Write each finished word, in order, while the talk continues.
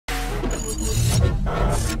Hey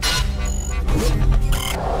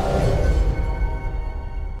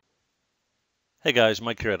guys,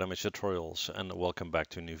 Mike here at Image Tutorials and welcome back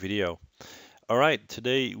to a new video. Alright,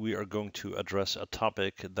 today we are going to address a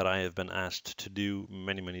topic that I have been asked to do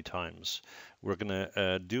many times. We're going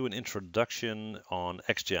to do an introduction on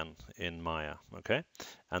XGEN in Maya, okay?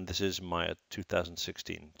 And this is Maya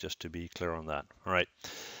 2016, just to be clear on that. Alright.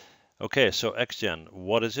 Okay, so XGEN,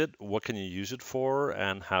 what is it? What can you use it for?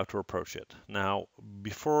 And how to approach it? Now,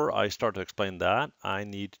 before I start to explain that, I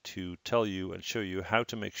need to tell you and show you how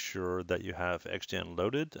to make sure that you have XGEN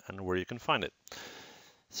loaded and where you can find it.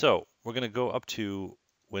 So we're going to go up to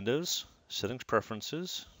Windows, Settings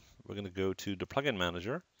Preferences. We're going to go to the Plugin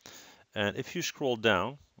Manager. And if you scroll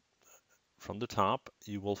down from the top,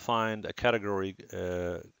 you will find a category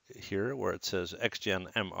here where it says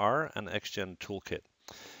XGEN MR and XGEN Toolkit.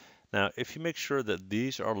 Now, if you make sure that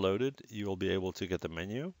these are loaded, you will be able to get the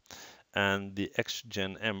menu, and the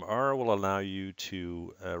XGEN MR will allow you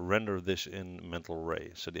to render this in mental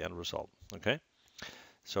array, so the end result, okay?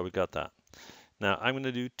 So we got that. Now, I'm going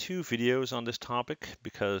to do two videos on this topic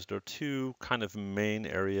because there are two kind of main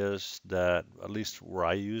areas that, at least where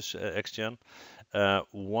I use XGEN.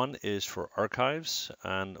 One is for archives,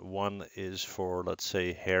 and one is for, let's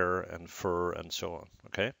say, hair and fur and so on,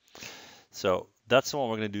 okay? So that's the one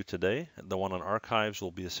we're going to do today. The one on archives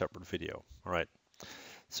will be a separate video. All right.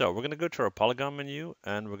 So we're going to go to our polygon menu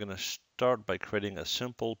and we're going to start by creating a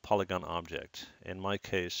simple polygon object. In my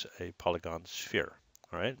case, a polygon sphere.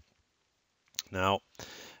 All right. Now,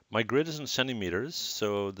 my grid is in centimeters,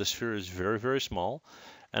 so the sphere is very small,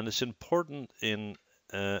 and it's important in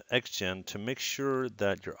XGEN to make sure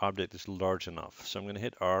that your object is large enough. So I'm going to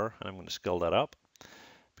hit R and I'm going to scale that up,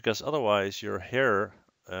 because otherwise your hair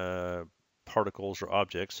particles or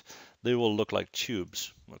objects, they will look like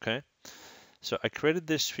tubes, okay? So I created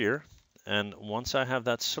this sphere, and once I have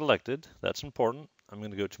that selected, that's important, I'm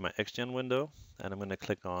going to go to my XGEN window, and I'm going to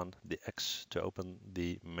click on the X to open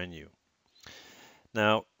the menu.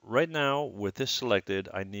 Now, right now, with this selected,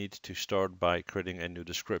 I need to start by creating a new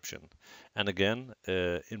description. And again,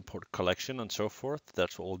 import collection and so forth,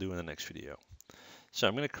 that's what we'll do in the next video. So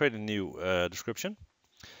I'm going to create a new description.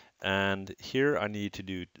 And here I need to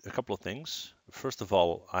do a couple of things. First of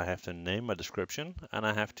all, I have to name my description and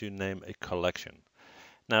I have to name a collection.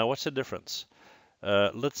 Now, what's the difference?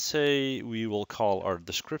 Let's say we will call our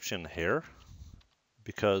description hair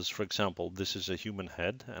because, for example, this is a human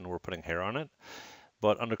head and we're putting hair on it.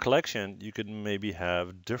 But under collection, you could maybe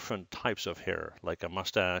have different types of hair, like a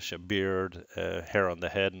mustache, a beard, hair on the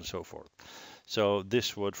head, and so forth. So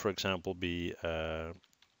this would, for example, be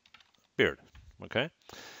beard, okay?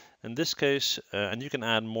 In this case, and you can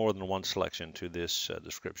add more than one selection to this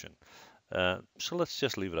description. So let's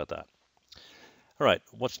just leave it at that. All right,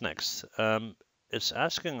 what's next? It's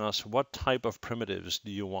asking us what type of primitives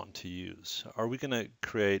do you want to use? Are we going to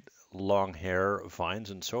create long hair,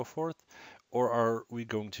 vines, and so forth? Or are we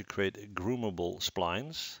going to create groomable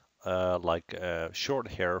splines, like short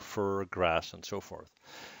hair, fur, grass, and so forth?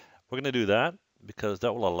 We're going to do that because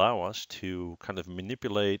that will allow us to kind of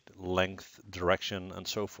manipulate length, direction, and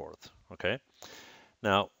so forth, okay?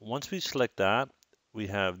 Now, once we select that, we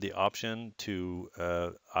have the option to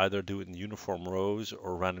either do it in uniform rows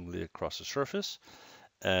or randomly across the surface,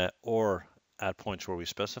 or at points where we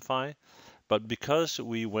specify. But because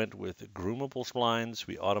we went with groomable splines,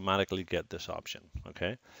 we automatically get this option,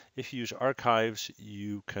 okay? If you use archives,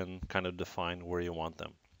 you can kind of define where you want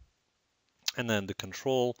them. And then the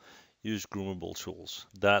control, use groomable tools.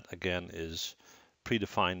 That again is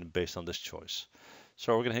predefined based on this choice.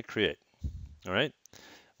 So we're going to hit create. All right.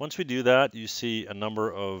 Once we do that, you see a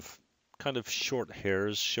number of kind of short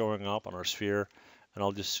hairs showing up on our sphere, and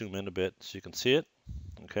I'll just zoom in a bit so you can see it.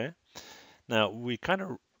 Okay. Now we kind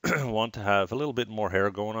of want to have a little bit more hair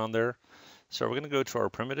going on there. So we're going to go to our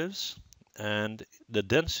primitives, and the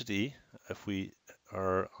density, if we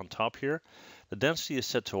are on top here, the density is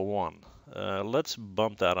set to 1. Let's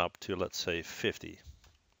bump that up to, let's say, 50.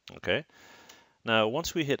 Okay. Now,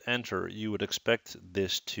 once we hit enter, you would expect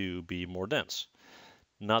this to be more dense.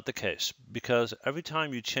 Not the case, because every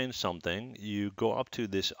time you change something, you go up to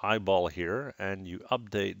this eyeball here and you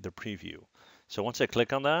update the preview. So once I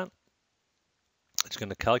click on that, it's going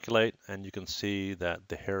to calculate, and you can see that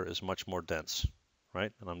the hair is much more dense,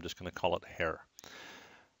 right? And I'm just going to call it hair.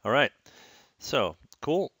 All right. So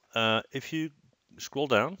cool. If you scroll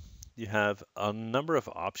down, you have a number of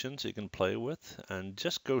options you can play with, and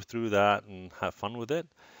just go through that and have fun with it.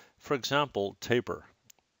 For example, taper.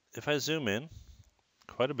 If I zoom in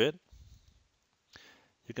quite a bit,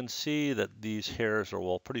 you can see that these hairs are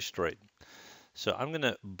all pretty straight. So I'm going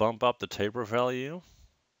to bump up the taper value.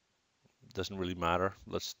 Doesn't really matter.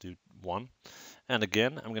 Let's do 1. And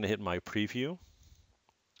again, I'm going to hit my preview.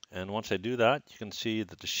 And once I do that, you can see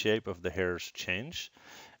that the shape of the hairs change.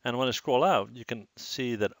 And when I scroll out, you can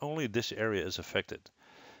see that only this area is affected.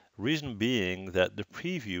 Reason being that the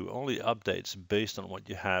preview only updates based on what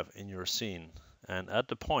you have in your scene. And at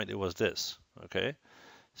the point, it was this, okay?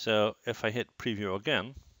 So if I hit preview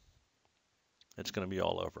again, it's going to be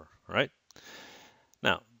all over, right?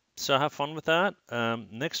 Now, so have fun with that.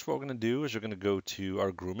 Next, what we're going to do is we're going to go to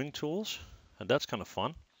our grooming tools, and that's kind of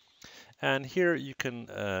fun. And here you can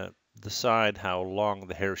decide how long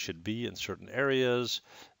the hair should be in certain areas,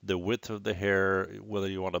 the width of the hair, whether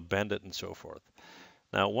you want to bend it, and so forth.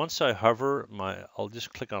 Now, once I hover, I'll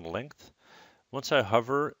just click on length. Once I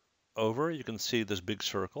hover over, you can see this big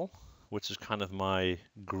circle, which is kind of my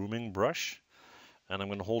grooming brush. And I'm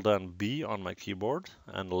going to hold down B on my keyboard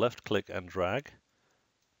and left click and drag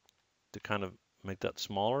to kind of make that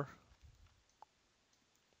smaller.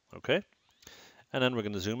 Okay. And then we're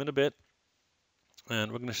going to zoom in a bit.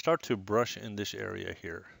 And we're going to start to brush in this area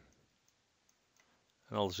here.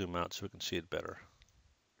 And I'll zoom out so we can see it better.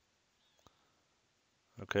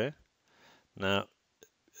 Okay. Now,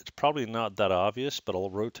 it's probably not that obvious, but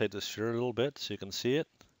I'll rotate this here a little bit so you can see it.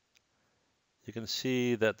 You can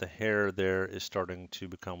see that the hair there is starting to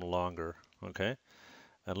become longer. Okay.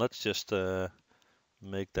 And let's just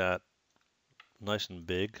make that nice and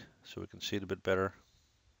big so we can see it a bit better.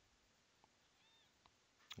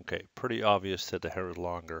 Okay, pretty obvious that the hair is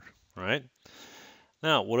longer, right?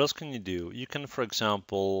 Now, what else can you do? You can, for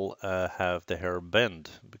example, have the hair bend,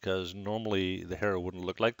 because normally the hair wouldn't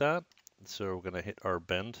look like that. So we're going to hit our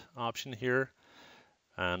bend option here,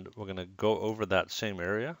 and we're going to go over that same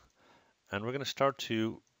area, and we're going to start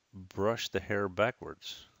to brush the hair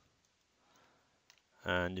backwards.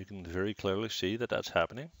 And you can very clearly see that that's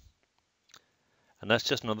happening. And that's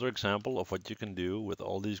just another example of what you can do with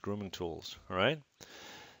all these grooming tools, all right?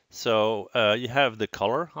 So you have the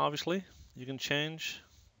color, obviously, you can change.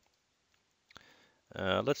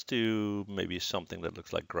 Let's do maybe something that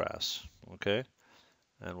looks like grass, okay?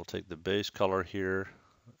 And we'll take the base color here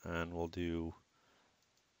and we'll do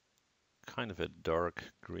kind of a dark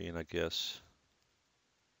green, I guess.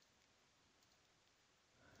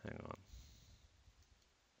 Hang on.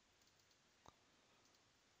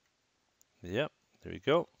 Yep, there you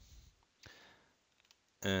go.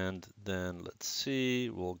 And then let's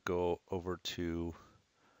see, we'll go over to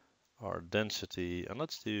our density and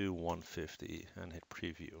let's do 150 and hit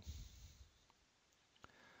preview.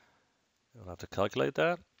 We'll have to calculate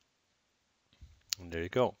that. And there you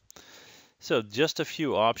go. So just a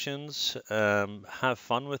few options. Have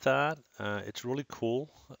fun with that. It's really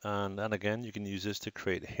cool. And again, you can use this to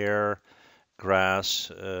create hair,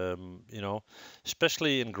 grass, you know,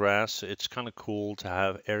 especially in grass, it's kind of cool to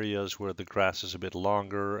have areas where the grass is a bit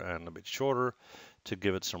longer and a bit shorter to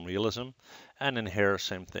give it some realism. And in hair,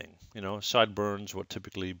 same thing. You know, sideburns would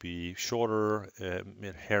typically be shorter,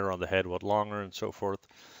 hair on the head would longer, and so forth.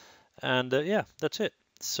 And yeah, that's it.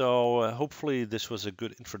 So hopefully this was a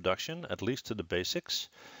good introduction, at least to the basics.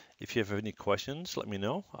 If you have any questions, let me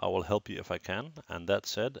know. I will help you if I can. And that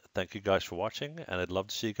said, thank you guys for watching, and I'd love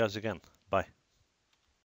to see you guys again. Bye.